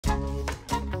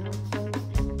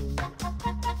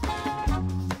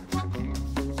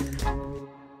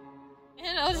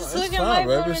Just look at my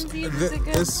phone and see if it's a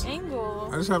good angle.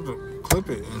 I just have to clip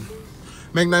it.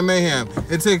 McKnight Mayhem.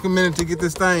 It take a minute to get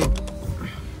this thing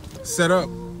set up.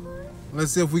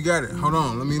 Let's see if we got it. Hold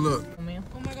on, let me look. Oh, man.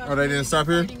 Oh my God. Oh, they didn't stop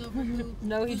here?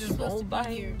 No, he just rolled by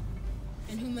here.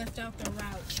 And who messed out the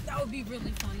route. That would be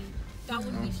really funny. That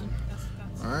would be funny. That's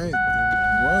Alright, it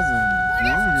wasn't. She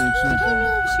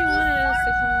wanted us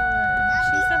to come over.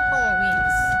 She said Halloween.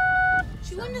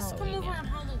 She wanted us to come over on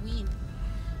Halloween.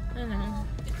 I know.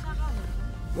 It's not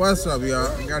Halloween. What's up,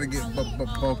 y'all? We gotta get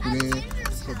buckled in.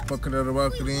 Bucket of the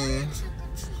bucket in.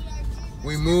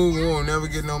 We move, we won't never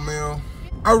get no mail.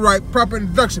 Alright, proper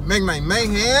introduction. McKnight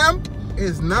Mayhem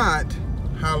is not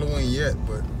Halloween yet,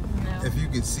 but if you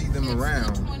can see them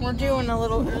around. We're doing a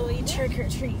little early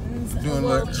trick-or-treatings. Doing a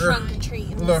little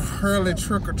early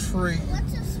trick-or-treat.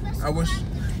 I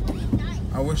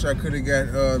wish I could have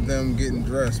got them getting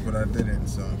dressed, but I didn't,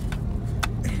 so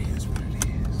it is what it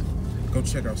is. Go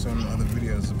check out some of the other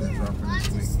videos that have been dropping this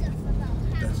week.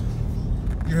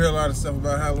 You hear a lot of stuff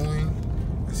about Halloween?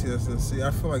 See,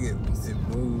 I feel like it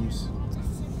moves.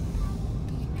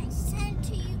 I sent it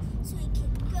to you so you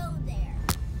can go there.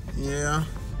 Yeah.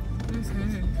 Go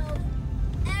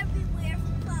everywhere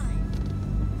for fun.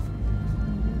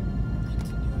 You can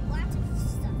do lots of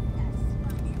stuff that's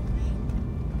fun in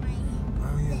Mayhem.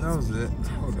 Oh yeah, that was it.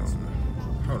 Hold on.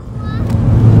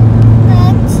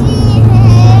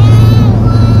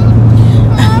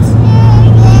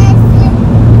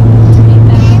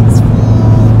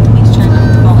 He's trying not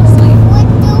to fall asleep.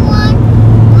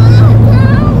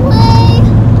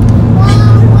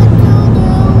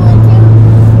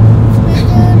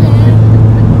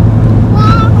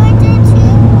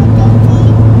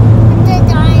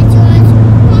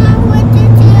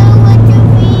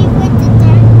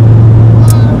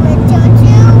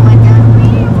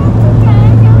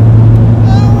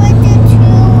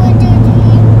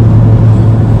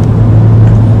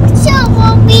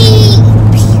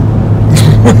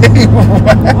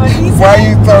 Why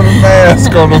you throw the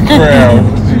mask on the crowd?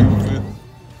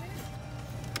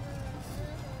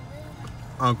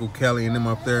 Uncle Kelly and them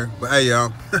up there. But hey,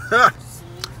 y'all,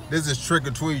 this is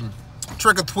trick-or-treating.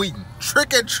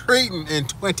 Trick-or-treating in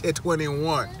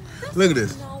 2021. Look at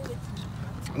this.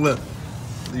 Look,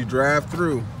 you drive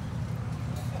through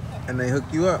and they hook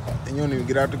you up and you don't even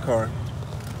get out the car.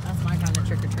 That's my kind of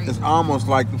trick-or-treat. It's almost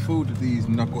like the food that these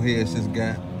knuckleheads just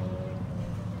got.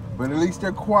 But at least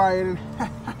they're quiet and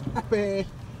happy.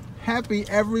 Happy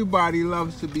everybody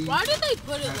loves to be. Why did they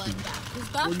put it like that?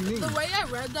 What do you mean? The way I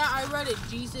read that, I read it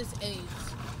Jesus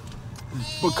AIDS.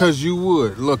 Because you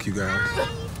would. Look, you guys.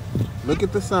 Look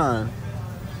at the sign.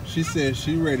 She said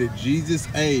she read it Jesus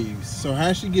Aves. So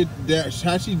how she get that?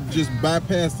 How she just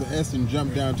bypass the S and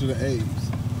jump down to the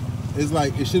Aves? It's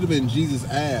like it should have been Jesus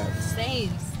Aves.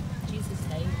 Saves. Jesus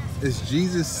saves. It's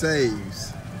Jesus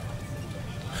Saves.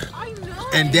 I know.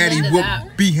 And Daddy whoop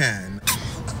behind.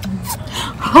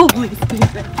 Holy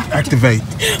Spirit. Activate.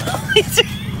 Do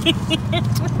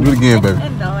it again, baby.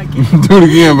 No, I can't. Do it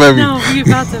again, baby. No, you're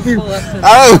about to pull up to the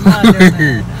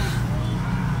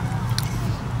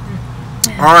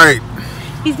All right.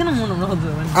 He's going to want to roll the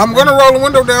window. I'm going to roll the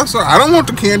window down, so I don't want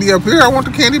the candy up here. I want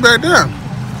the candy back down.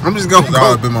 I'm just going to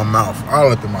all up in my mouth,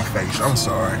 all up in my face. I'm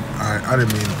sorry. I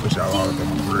didn't mean to push out all up in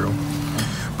my grill.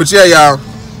 But yeah, y'all.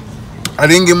 I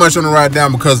didn't get much on the ride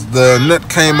down because the nut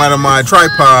came out of my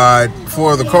tripod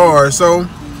for the car. So,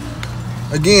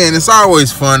 again, it's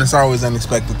always fun. It's always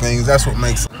unexpected things. That's what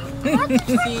makes it. Are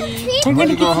you going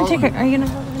to hold the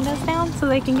windows down so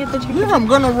they can get the chicken? Yeah, I'm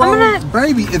going to roll it.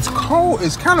 Baby, it's cold.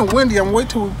 It's kind of windy. I'm waiting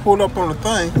till we pull up on the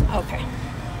thing. Okay.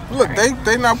 Look,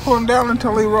 they not pulling down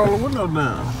until they roll the window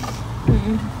down.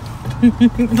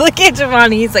 Look at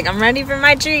Giovanni. He's like, I'm ready for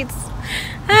my treats.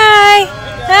 Hi.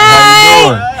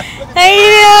 Hi. How you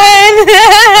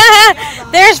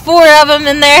doing? There's 4 of them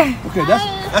in there. Okay,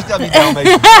 that's gotta be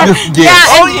Dalmatian. Yeah,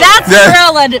 that's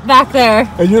Gorilla back there.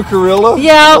 And you're Gorilla?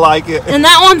 Yeah. I like it. And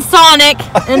that one's Sonic.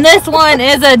 And this one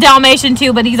is a Dalmatian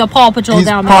too, but he's a Paw Patrol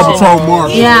Dalmatian. Paw Patrol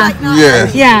Mark. Yeah.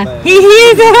 Yeah. Yeah.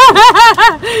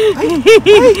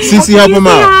 Cece, help him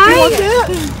out.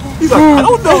 He's like, I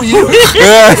don't know you.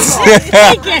 Yes.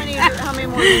 How many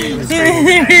more do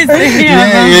Yeah,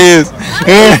 he is.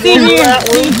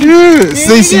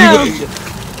 Cece,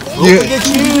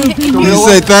 you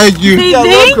say thank you. Say Got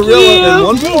thank one Gorilla you. and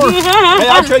one more. Hey,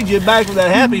 I'll trade you back for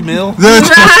that Happy Meal. Right.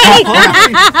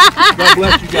 God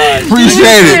bless you guys.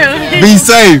 Appreciate it. Be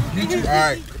safe. All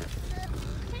right.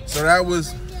 So that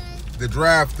was the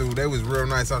drive-through. That was real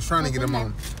nice. I was trying to get them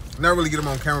on, not really get them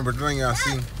on camera, but letting y'all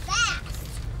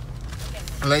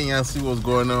see what's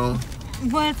going on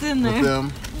What's in with there?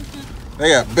 them. They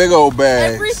got big old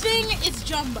bags. Everything is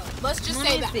jumbo. Let's just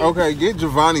say that. Okay, get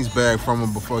Giovanni's bag from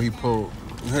him before he pulled.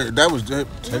 Here, that was take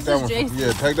that one.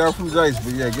 Yeah, take that from Jace.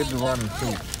 But yeah, get Giovanni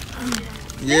too.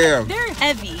 Yeah, They're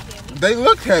heavy. they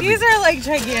look heavy. These are like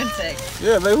gigantic.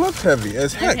 Yeah, they look heavy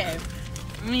as heck. Okay.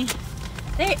 I mean,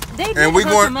 they did And we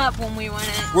hook going- them up when we went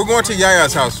in. We're going to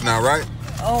Yaya's house now, right?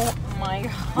 Oh my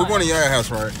god. We're going to Yaya's house,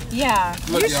 right? Yeah.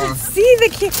 Look, you y'all. should see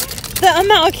the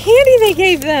amount of candy they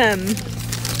gave them.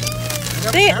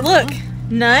 They look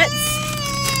nuts.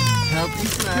 Healthy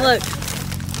snack. Look.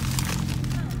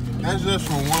 That's just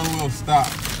from one little stop.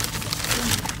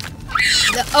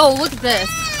 Oh, look at this.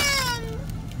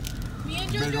 Me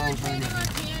and Big JoJo old are trading thing. our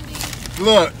candy.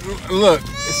 Look.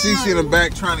 Cece in the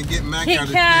back trying to get Mac Kit out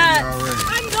of Kat. candy already.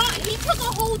 I'm not. He took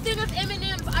a whole thing of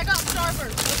M&Ms. I got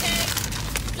Starburst, okay?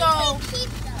 So,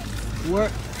 What?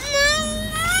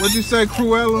 What'd you say,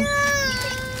 Cruella?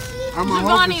 I'm gonna hope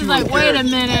that Giovanni's you like, was wait a there.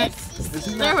 minute. Is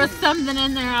he There not- was something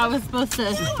in there I was supposed to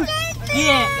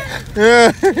get.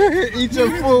 Yeah. Eat your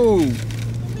food.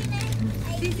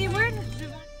 Cece, where